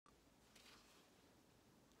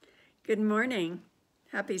Good morning.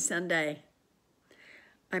 Happy Sunday.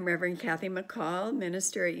 I'm Reverend Kathy McCall,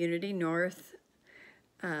 minister at Unity North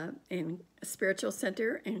in Spiritual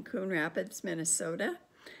Center in Coon Rapids, Minnesota.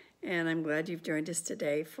 And I'm glad you've joined us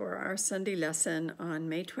today for our Sunday lesson on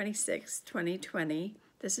May 26, 2020.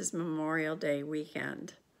 This is Memorial Day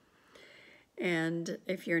weekend. And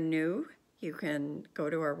if you're new, you can go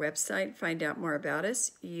to our website, find out more about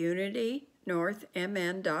us,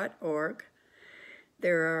 unitynorthmn.org.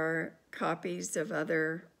 There are copies of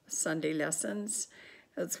other Sunday lessons.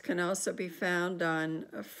 Those can also be found on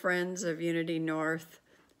Friends of Unity North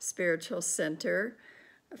Spiritual Center,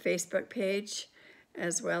 a Facebook page,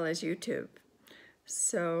 as well as YouTube.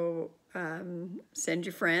 So send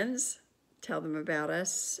your friends, tell them about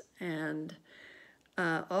us, and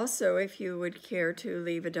also if you would care to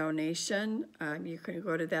leave a donation, you can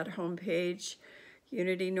go to that homepage,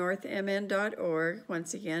 unitynorthmn.org,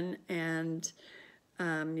 once again, and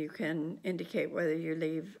you can indicate whether you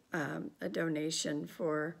leave a donation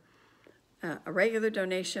for a regular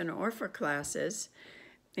donation or for classes.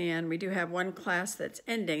 And we do have one class that's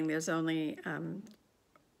ending. There's only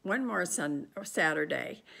one more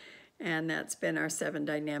Saturday, and that's been our 7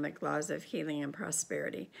 Dynamic Laws of Healing and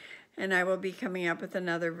Prosperity. And I will be coming up with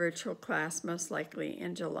another virtual class most likely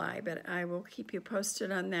in July, but I will keep you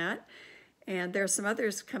posted on that. And there's some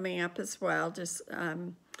others coming up as well. Just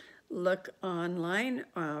look online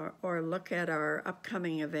or look at our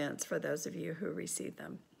upcoming events for those of you who receive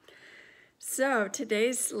them. So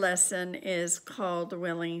today's lesson is called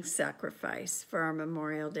Willing Sacrifice for our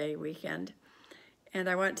Memorial Day weekend. And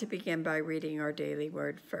I want to begin by reading our daily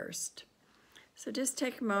word first. So just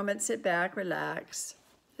take a moment, sit back, relax,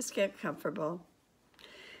 just get comfortable.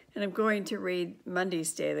 And I'm going to read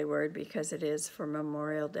Monday's daily word because it is for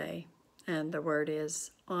Memorial Day. And the word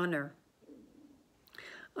is honor.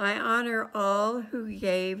 I honor all who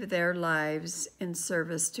gave their lives in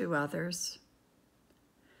service to others.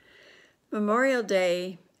 Memorial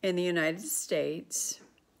Day in the United States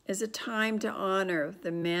is a time to honor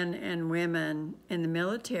the men and women in the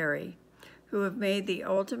military who have made the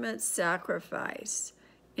ultimate sacrifice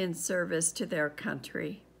in service to their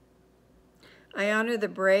country. I honor the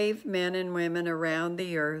brave men and women around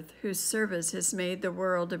the earth whose service has made the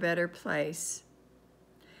world a better place.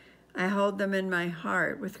 I hold them in my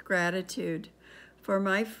heart with gratitude for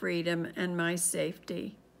my freedom and my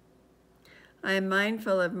safety. I am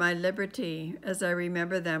mindful of my liberty as I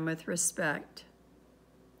remember them with respect.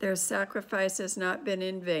 Their sacrifice has not been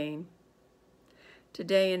in vain.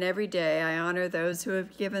 Today and every day, I honor those who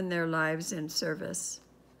have given their lives in service.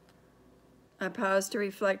 I pause to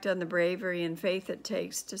reflect on the bravery and faith it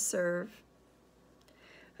takes to serve.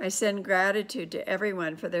 I send gratitude to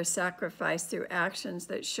everyone for their sacrifice through actions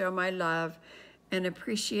that show my love and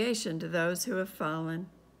appreciation to those who have fallen.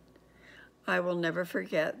 I will never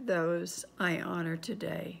forget those I honor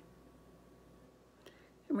today.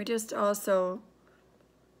 And we just also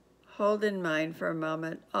hold in mind for a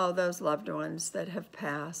moment all those loved ones that have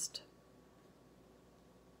passed.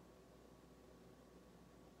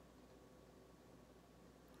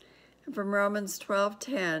 And from Romans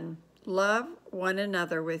 12:10, love one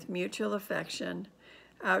another with mutual affection,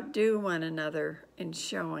 outdo one another in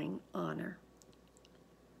showing honor.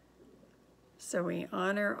 So we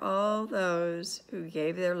honor all those who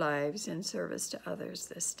gave their lives in service to others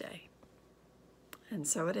this day. And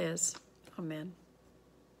so it is. Amen.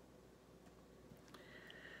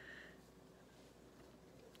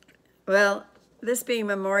 Well, this being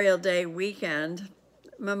Memorial Day weekend,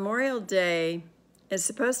 Memorial Day is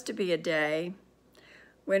supposed to be a day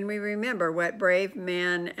when we remember what brave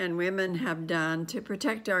men and women have done to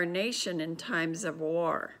protect our nation in times of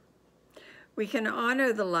war. We can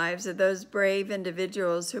honor the lives of those brave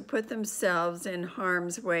individuals who put themselves in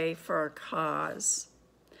harm's way for a cause,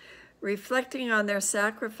 reflecting on their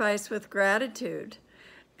sacrifice with gratitude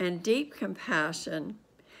and deep compassion,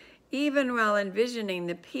 even while envisioning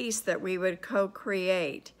the peace that we would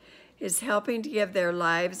co-create, is helping to give their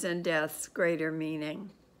lives and deaths greater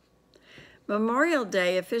meaning. Memorial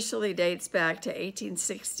Day officially dates back to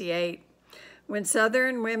 1868, when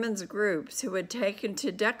Southern women's groups who had taken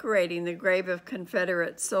to decorating the grave of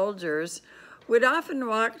Confederate soldiers would often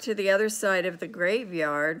walk to the other side of the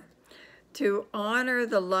graveyard to honor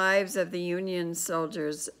the lives of the Union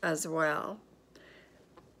soldiers as well.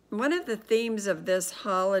 One of the themes of this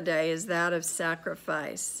holiday is that of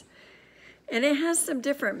sacrifice, and it has some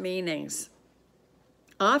different meanings.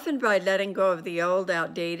 Often by letting go of the old,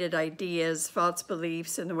 outdated ideas, false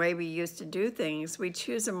beliefs, and the way we used to do things, we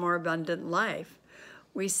choose a more abundant life.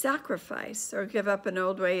 We sacrifice or give up an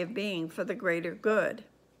old way of being for the greater good.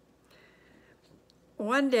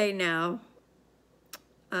 one day now,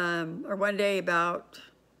 or one day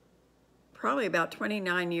probably about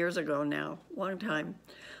 29 years ago now, long time,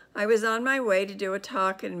 I was on my way to do a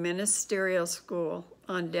talk in ministerial school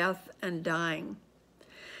on death and dying.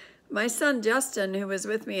 My son Justin, who was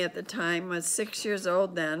with me at the time, was 6 years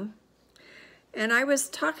old then, and I was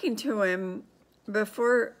talking to him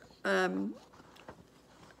before,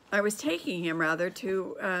 I was taking him rather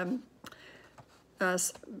to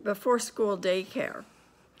before school daycare.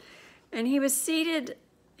 And he was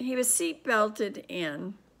seat belted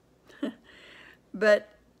in, but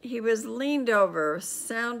he was leaned over,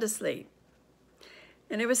 sound asleep.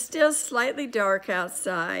 And it was still slightly dark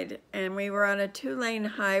outside, and we were on a 2-lane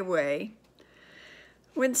highway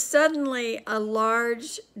when suddenly a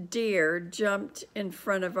large deer jumped in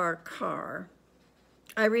front of our car.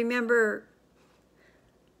 I remember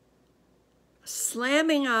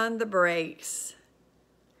slamming on the brakes,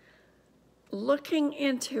 looking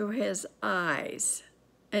into his eyes,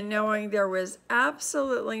 and knowing there was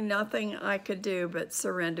absolutely nothing I could do but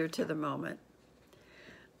surrender to the moment.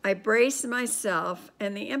 I braced myself,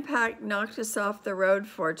 and the impact knocked us off the road,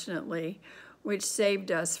 fortunately, which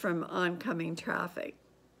saved us from oncoming traffic.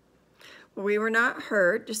 We were not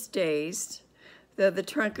hurt, just dazed, though the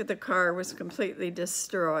trunk of the car was completely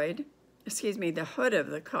destroyed. Excuse me, the hood of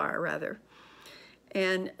the car, rather.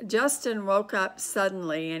 And Justin woke up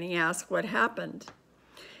suddenly, and he asked what happened.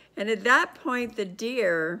 And at that point, the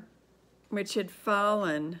deer, which had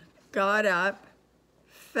fallen, got up,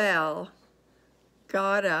 fell,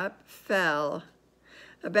 got up, fell,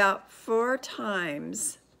 about 4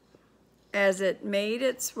 times as it made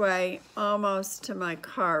its way almost to my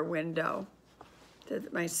car window, to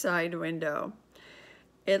my side window.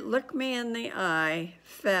 It looked me in the eye,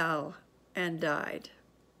 fell, and died.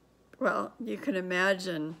 Well, you can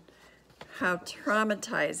imagine how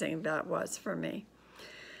traumatizing that was for me.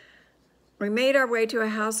 We made our way to a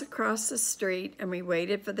house across the street, and we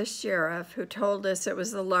waited for the sheriff, who told us it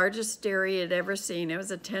was the largest deer he had ever seen. It was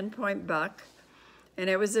a 10-point buck, and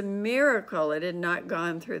it was a miracle it had not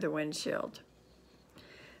gone through the windshield.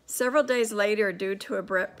 Several days later, due to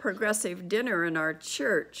a progressive dinner in our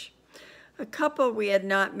church, a couple we had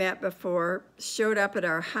not met before showed up at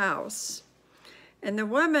our house. And the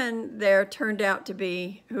woman there turned out to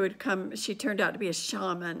be, she turned out to be a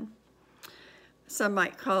shaman. Some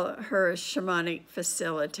might call her a shamanic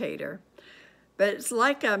facilitator. But it's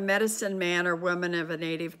like a medicine man or woman of a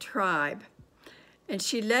native tribe. And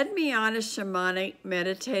she led me on a shamanic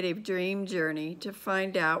meditative dream journey to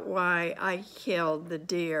find out why I killed the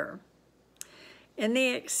deer. In the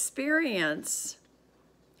experience,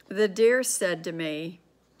 the deer said to me,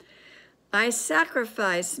 "I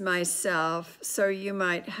sacrificed myself so you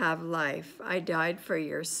might have life. I died for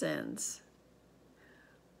your sins."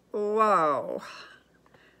 Whoa,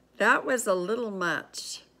 that was a little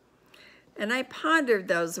much. And I pondered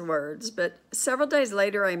those words, but several days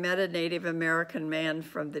later I met a Native American man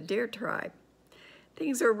from the deer tribe.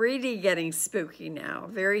 Things are really getting spooky now,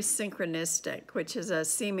 very synchronistic, which is a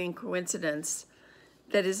seeming coincidence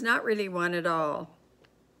that is not really one at all.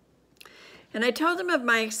 And I told him of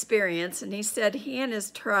my experience, and he said he and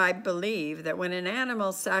his tribe believe that when an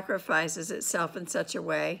animal sacrifices itself in such a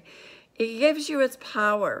way, it gives you its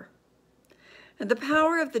power. And the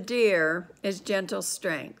power of the deer is gentle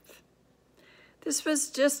strength. This was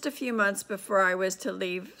just a few months before I was to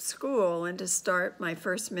leave school and to start my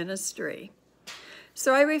first ministry.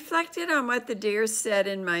 So I reflected on what the deer said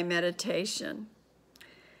in my meditation.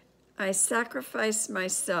 "I sacrificed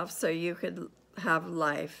myself so you could have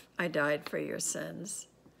life. I died for your sins."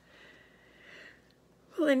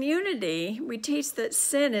 Well, in unity, we teach that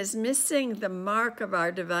sin is missing the mark of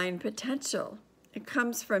our divine potential. It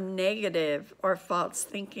comes from negative or false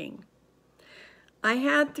thinking. I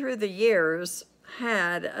had, through the years,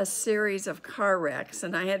 had a series of car wrecks,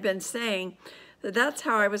 and I had been saying that that's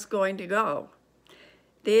how I was going to go.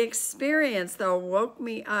 The experience, though, woke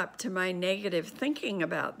me up to my negative thinking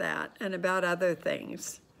about that and about other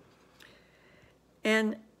things.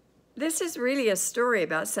 And this is really a story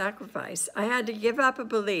about sacrifice. I had to give up a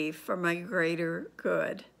belief for my greater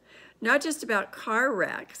good, not just about car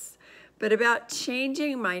wrecks, but about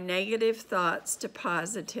changing my negative thoughts to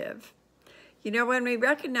positive. You know, when we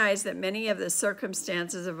recognize that many of the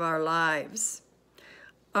circumstances of our lives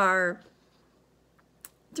are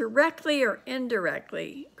directly or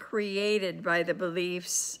indirectly created by the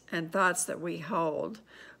beliefs and thoughts that we hold,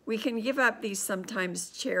 we can give up these sometimes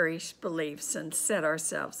cherished beliefs and set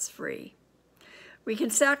ourselves free. We can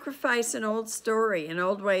sacrifice an old story, an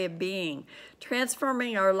old way of being,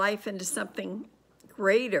 transforming our life into something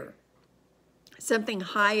greater, something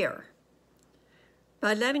higher.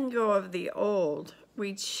 By letting go of the old,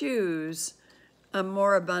 we choose a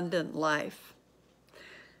more abundant life.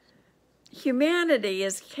 Humanity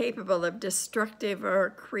is capable of destructive or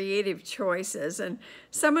creative choices, and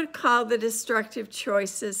some would call the destructive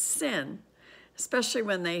choices sin, especially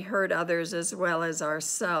when they hurt others as well as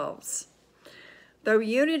ourselves. Though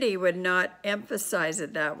unity would not emphasize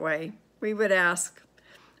it that way, we would ask,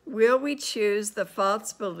 will we choose the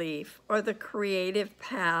false belief or the creative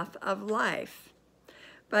path of life?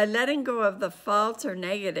 By letting go of the false or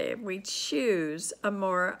negative, we choose a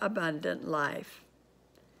more abundant life.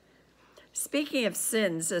 Speaking of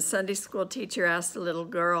sins, a Sunday school teacher asked a little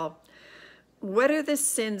girl, "What are the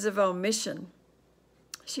sins of omission?"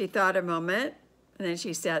 She thought a moment, and then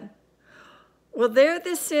she said, "Well, they're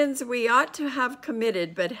the sins we ought to have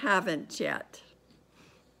committed but haven't yet."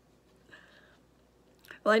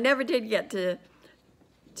 Well, I never did get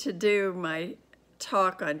to do my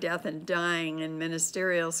talk on death and dying in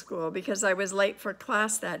ministerial school because I was late for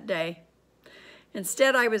class that day.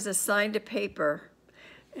 Instead, I was assigned a paper,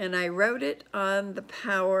 and I wrote it on the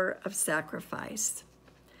power of sacrifice.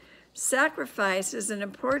 Sacrifice is an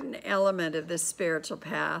important element of this spiritual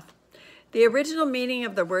path. The original meaning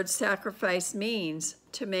of the word sacrifice means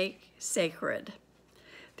to make sacred.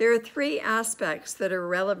 There are three aspects that are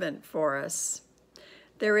relevant for us.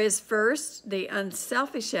 There is first the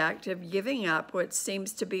unselfish act of giving up what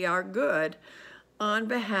seems to be our good on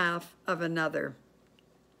behalf of another.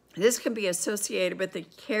 This can be associated with the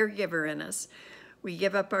caregiver in us. We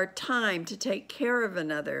give up our time to take care of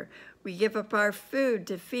another. We give up our food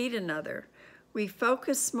to feed another. We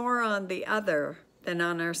focus more on the other than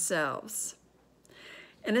on ourselves.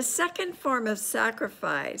 And a second form of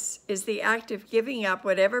sacrifice is the act of giving up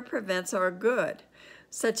whatever prevents our good,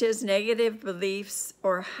 such as negative beliefs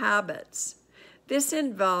or habits. This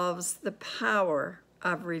involves the power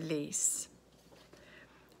of release.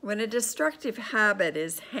 When a destructive habit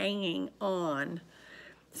is hanging on,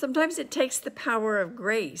 sometimes it takes the power of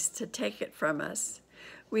grace to take it from us.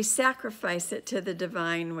 We sacrifice it to the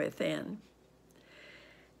divine within.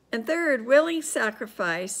 And third, willing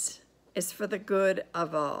sacrifice is for the good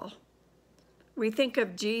of all. We think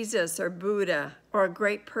of Jesus or Buddha or a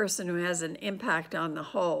great person who has an impact on the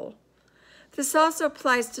whole. This also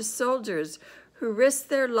applies to soldiers who risk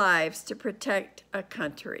their lives to protect a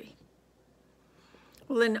country.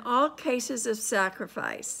 Well, in all cases of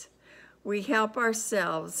sacrifice, we help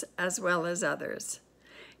ourselves as well as others.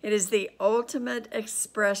 It is the ultimate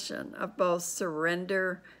expression of both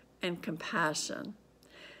surrender and compassion.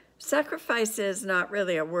 Sacrifice is not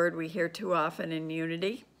really a word we hear too often in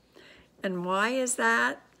unity. And why is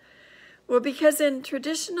that? Well, because in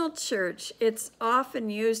traditional church, it's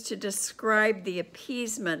often used to describe the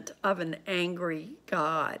appeasement of an angry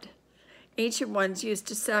God. Ancient ones used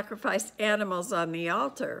to sacrifice animals on the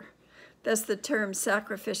altar. Thus the term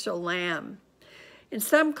sacrificial lamb. In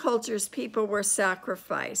some cultures, people were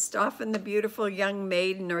sacrificed, often the beautiful young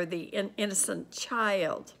maiden or the innocent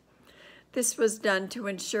child. This was done to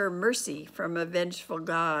ensure mercy from a vengeful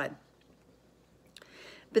God.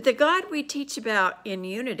 But the God we teach about in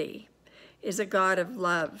unity is a God of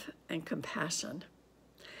love and compassion.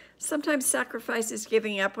 Sometimes sacrifice is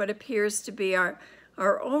giving up what appears to be our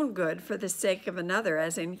own good for the sake of another,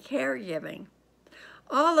 as in caregiving.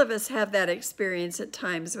 All of us have that experience at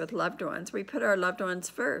times with loved ones. We put our loved ones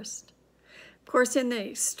first. Of course, in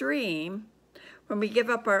the extreme, when we give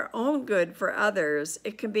up our own good for others,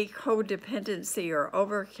 it can be codependency or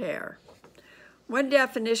overcare. One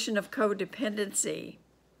definition of codependency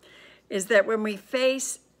is that when we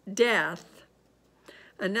face death,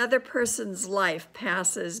 another person's life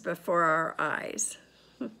passes before our eyes.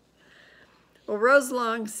 Well, Rose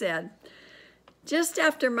Long said, "Just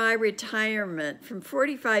after my retirement from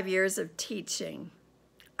 45 years of teaching,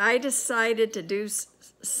 I decided to do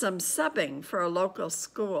some subbing for a local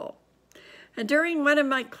school. And during one of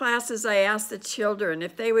my classes, I asked the children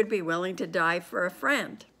if they would be willing to die for a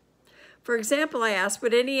friend. For example, I asked,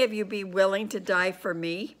 would any of you be willing to die for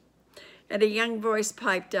me? And a young voice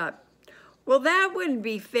piped up, well, that wouldn't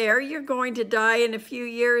be fair. You're going to die in a few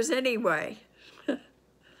years anyway.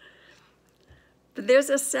 But there's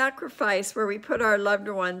a sacrifice where we put our loved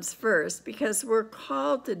ones first because we're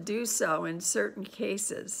called to do so in certain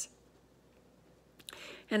cases.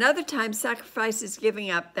 And other times, sacrifice is giving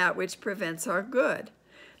up that which prevents our good,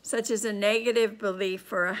 such as a negative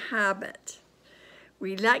belief or a habit.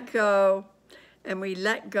 We let go and we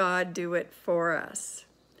let God do it for us.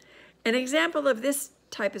 An example of this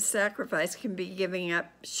type of sacrifice can be giving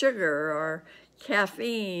up sugar or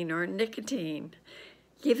caffeine or nicotine,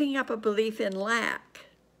 giving up a belief in lack,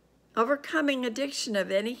 overcoming addiction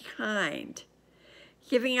of any kind,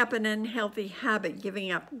 giving up an unhealthy habit,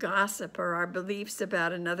 giving up gossip or our beliefs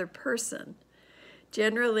about another person.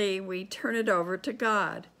 Generally, we turn it over to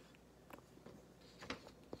God.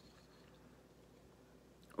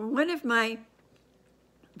 One of my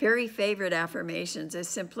very favorite affirmations is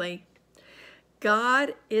simply,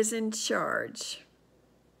 God is in charge.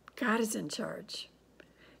 God is in charge.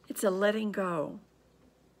 It's a letting go.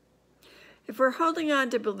 If we're holding on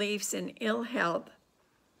to beliefs in ill health,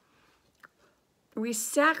 we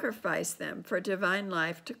sacrifice them for divine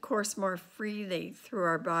life to course more freely through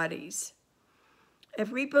our bodies.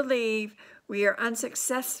 If we believe we are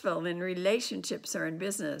unsuccessful in relationships or in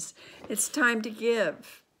business, it's time to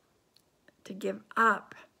give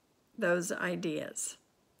up those ideas.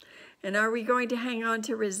 And are we going to hang on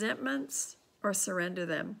to resentments or surrender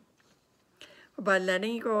them? By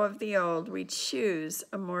letting go of the old, we choose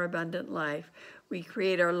a more abundant life. We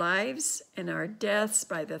create our lives and our deaths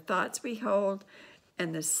by the thoughts we hold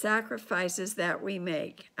and the sacrifices that we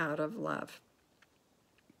make out of love.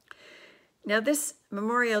 Now, this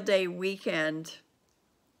Memorial Day weekend,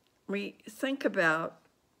 we think about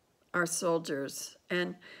our soldiers,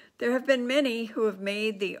 and there have been many who have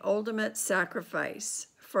made the ultimate sacrifice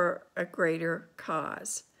for a greater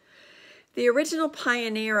cause. The original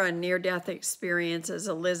pioneer on near-death experiences,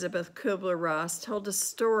 Elizabeth Kubler-Ross, told a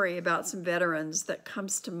story about some veterans that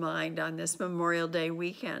comes to mind on this Memorial Day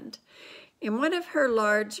weekend. In one of her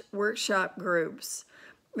large workshop groups,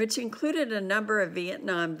 which included a number of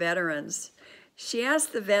Vietnam veterans, she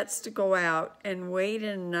asked the vets to go out and wait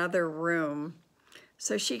in another room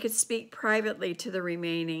so she could speak privately to the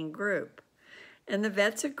remaining group. And the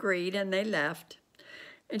vets agreed and they left.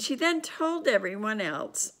 And she then told everyone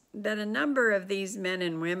else that a number of these men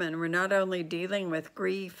and women were not only dealing with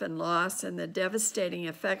grief and loss and the devastating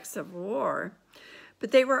effects of war,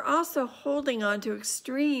 but they were also holding on to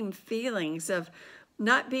extreme feelings of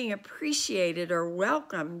not being appreciated or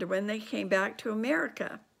welcomed when they came back to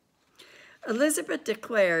America. Elizabeth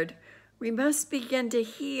declared, "We must begin to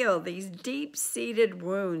heal these deep-seated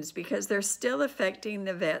wounds because they're still affecting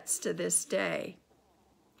the vets to this day."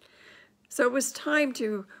 So it was time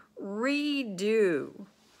to redo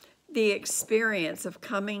the experience of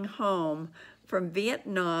coming home from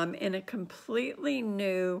Vietnam in a completely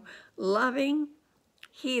new, loving,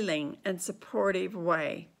 healing, and supportive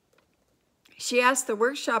way. She asked the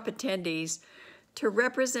workshop attendees to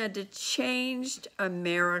represent a changed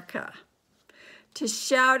America, to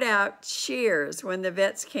shout out cheers when the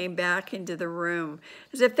vets came back into the room,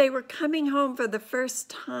 as if they were coming home for the first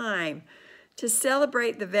time, to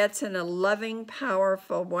celebrate the vets in a loving,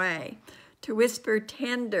 powerful way, to whisper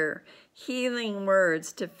tender, healing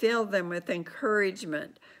words to fill them with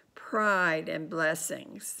encouragement, pride, and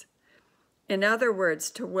blessings. In other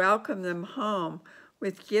words, to welcome them home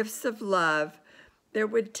with gifts of love that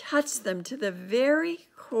would touch them to the very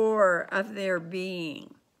core of their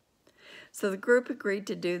being. So the group agreed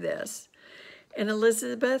to do this. And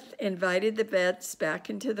Elizabeth invited the vets back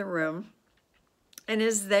into the room. And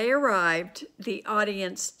as they arrived, the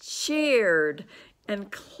audience cheered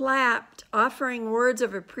and clapped, offering words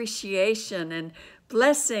of appreciation and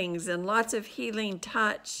blessings and lots of healing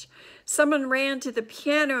touch. Someone ran to the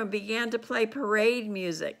piano and began to play parade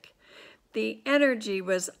music. The energy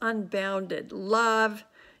was unbounded. Love,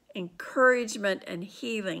 encouragement, and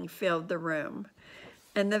healing filled the room.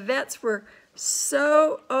 And the vets were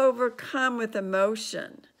so overcome with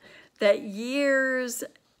emotion that years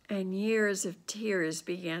and years of tears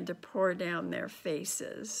began to pour down their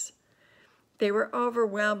faces. They were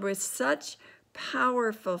overwhelmed with such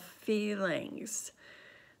powerful feelings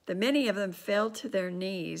that many of them fell to their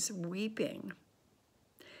knees weeping.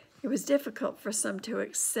 It was difficult for some to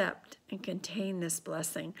accept and contain this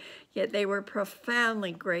blessing, yet they were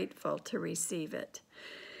profoundly grateful to receive it.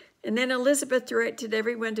 And then Elizabeth directed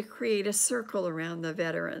everyone to create a circle around the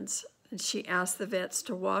veterans. And she asked the vets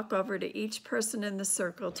to walk over to each person in the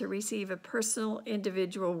circle to receive a personal,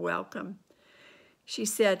 individual welcome. She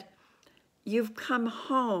said, "You've come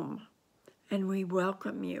home, and we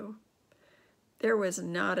welcome you." There was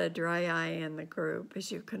not a dry eye in the group,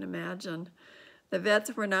 as you can imagine. The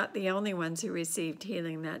vets were not the only ones who received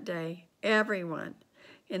healing that day. Everyone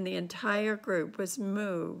in the entire group was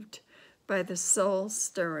moved by the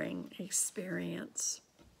soul-stirring experience.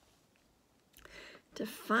 To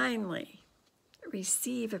finally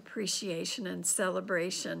receive appreciation and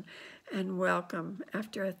celebration and welcome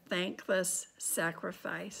after a thankless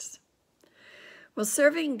sacrifice. Well,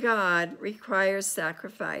 serving God requires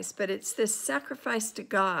sacrifice, but it's this sacrifice to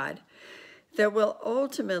God that will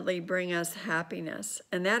ultimately bring us happiness,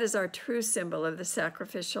 and that is our true symbol of the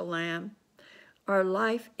sacrificial lamb. Our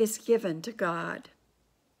life is given to God.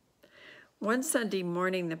 One Sunday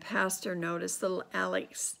morning, the pastor noticed little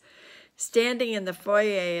Alex standing in the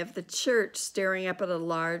foyer of the church, staring up at a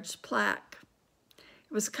large plaque.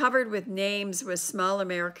 It was covered with names with small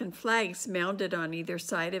American flags mounted on either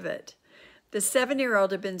side of it. The 7-year-old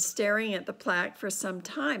had been staring at the plaque for some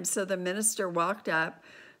time, so the minister walked up,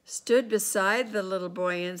 stood beside the little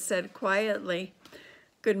boy, and said quietly,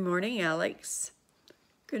 "Good morning, Alex."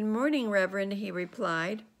 "Good morning, Reverend," he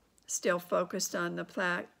replied, still focused on the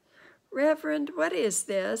plaque. "Reverend, what is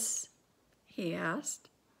this?" he asked.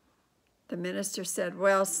 The minister said,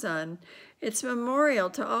 "Well, son, it's a memorial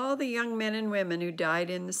to all the young men and women who died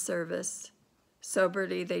in the service."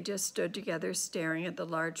 Soberly, they just stood together staring at the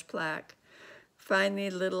large plaque. Finally,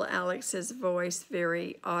 little Alex's voice,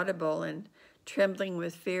 very audible and trembling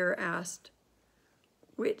with fear, asked,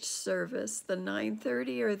 "Which service, the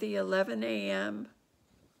 9:30 or the 11 a.m.?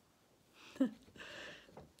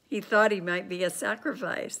 He thought he might be a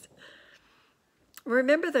sacrifice.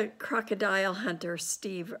 Remember the crocodile hunter,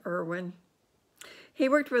 Steve Irwin? He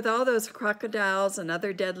worked with all those crocodiles and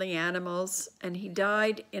other deadly animals, and he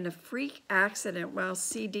died in a freak accident while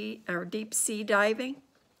deep sea diving.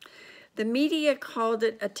 The media called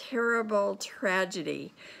it a terrible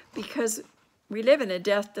tragedy because we live in a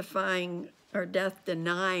death-denying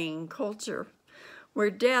culture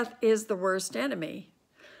where death is the worst enemy.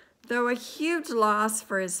 Though a huge loss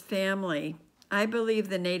for his family, I believe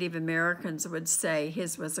the Native Americans would say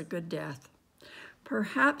his was a good death,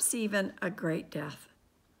 perhaps even a great death.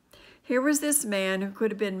 Here was this man who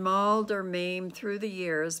could have been mauled or maimed through the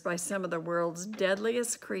years by some of the world's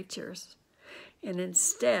deadliest creatures, and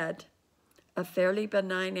instead, a fairly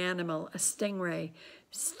benign animal, a stingray,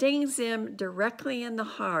 stings him directly in the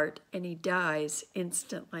heart and he dies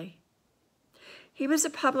instantly. He was a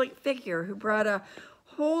public figure who brought a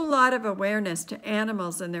whole lot of awareness to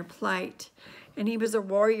animals and their plight, and he was a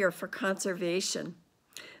warrior for conservation.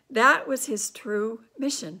 That was his true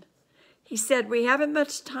mission. He said, "We haven't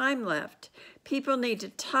much time left. People need to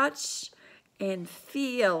touch and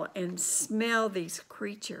feel and smell these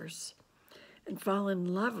creatures and fall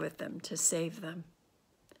in love with them to save them."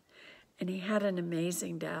 And he had an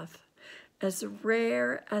amazing death, as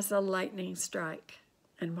rare as a lightning strike.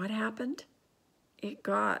 And what happened? It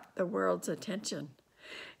got the world's attention.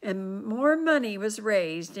 And more money was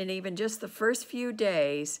raised in even just the first few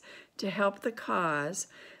days to help the cause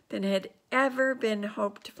than had ever been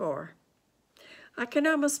hoped for. I can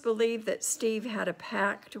almost believe that Steve had a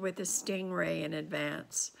pact with the stingray in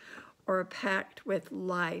advance, or a pact with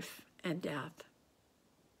life and death.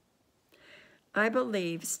 I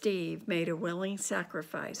believe Steve made a willing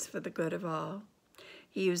sacrifice for the good of all.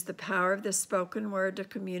 He used the power of the spoken word to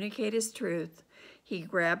communicate his truth. He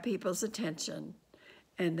grabbed people's attention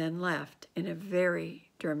and then left in a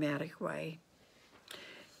very dramatic way.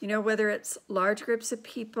 You know, whether it's large groups of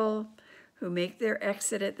people who make their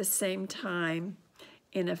exit at the same time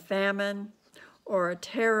in a famine or a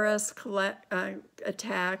terrorist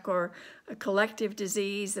attack or a collective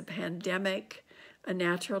disease, a pandemic, a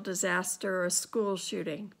natural disaster, or a school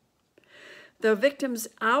shooting. Though victims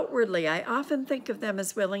outwardly, I often think of them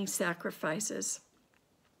as willing sacrifices.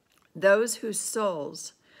 Those whose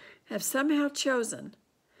souls have somehow chosen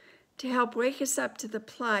to help wake us up to the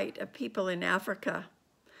plight of people in Africa,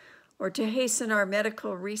 or to hasten our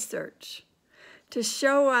medical research, to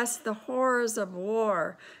show us the horrors of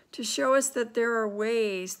war, to show us that there are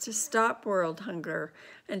ways to stop world hunger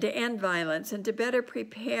and to end violence and to better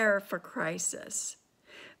prepare for crisis.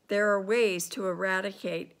 There are ways to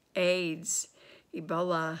eradicate AIDS,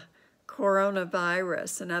 Ebola,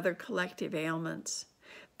 coronavirus, and other collective ailments.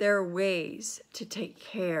 There are ways to take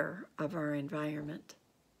care of our environment.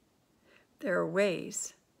 There are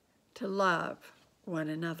ways to love one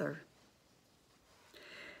another.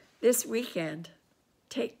 This weekend,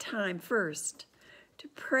 take time first to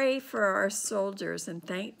pray for our soldiers and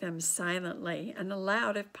thank them silently and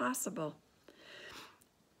aloud if possible.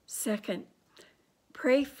 Second,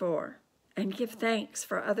 pray for and give thanks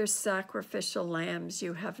for other sacrificial lambs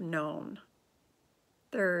you have known.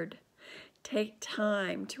 Third, take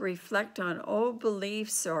time to reflect on old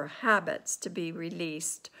beliefs or habits to be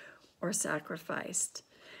released or sacrificed,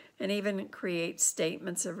 and even create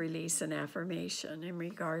statements of release and affirmation in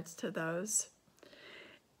regards to those.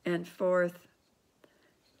 And fourth,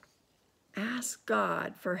 ask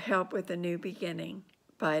God for help with a new beginning.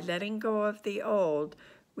 By letting go of the old,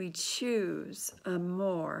 we choose a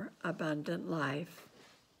more abundant life.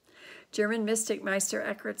 German mystic Meister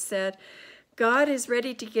Eckhart said, "God is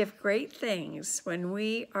ready to give great things when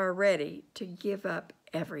we are ready to give up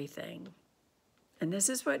everything." And this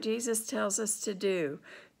is what Jesus tells us to do,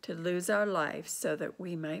 to lose our life so that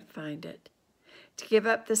we might find it, to give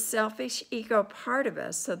up the selfish ego part of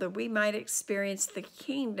us so that we might experience the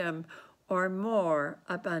kingdom or more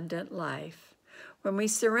abundant life. When we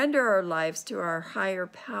surrender our lives to our higher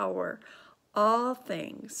power, all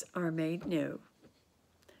things are made new.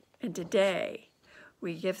 And today,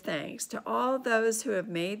 we give thanks to all those who have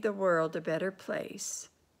made the world a better place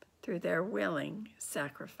through their willing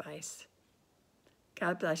sacrifice.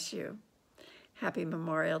 God bless you. Happy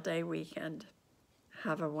Memorial Day weekend.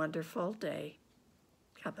 Have a wonderful day.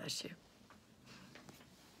 God bless you.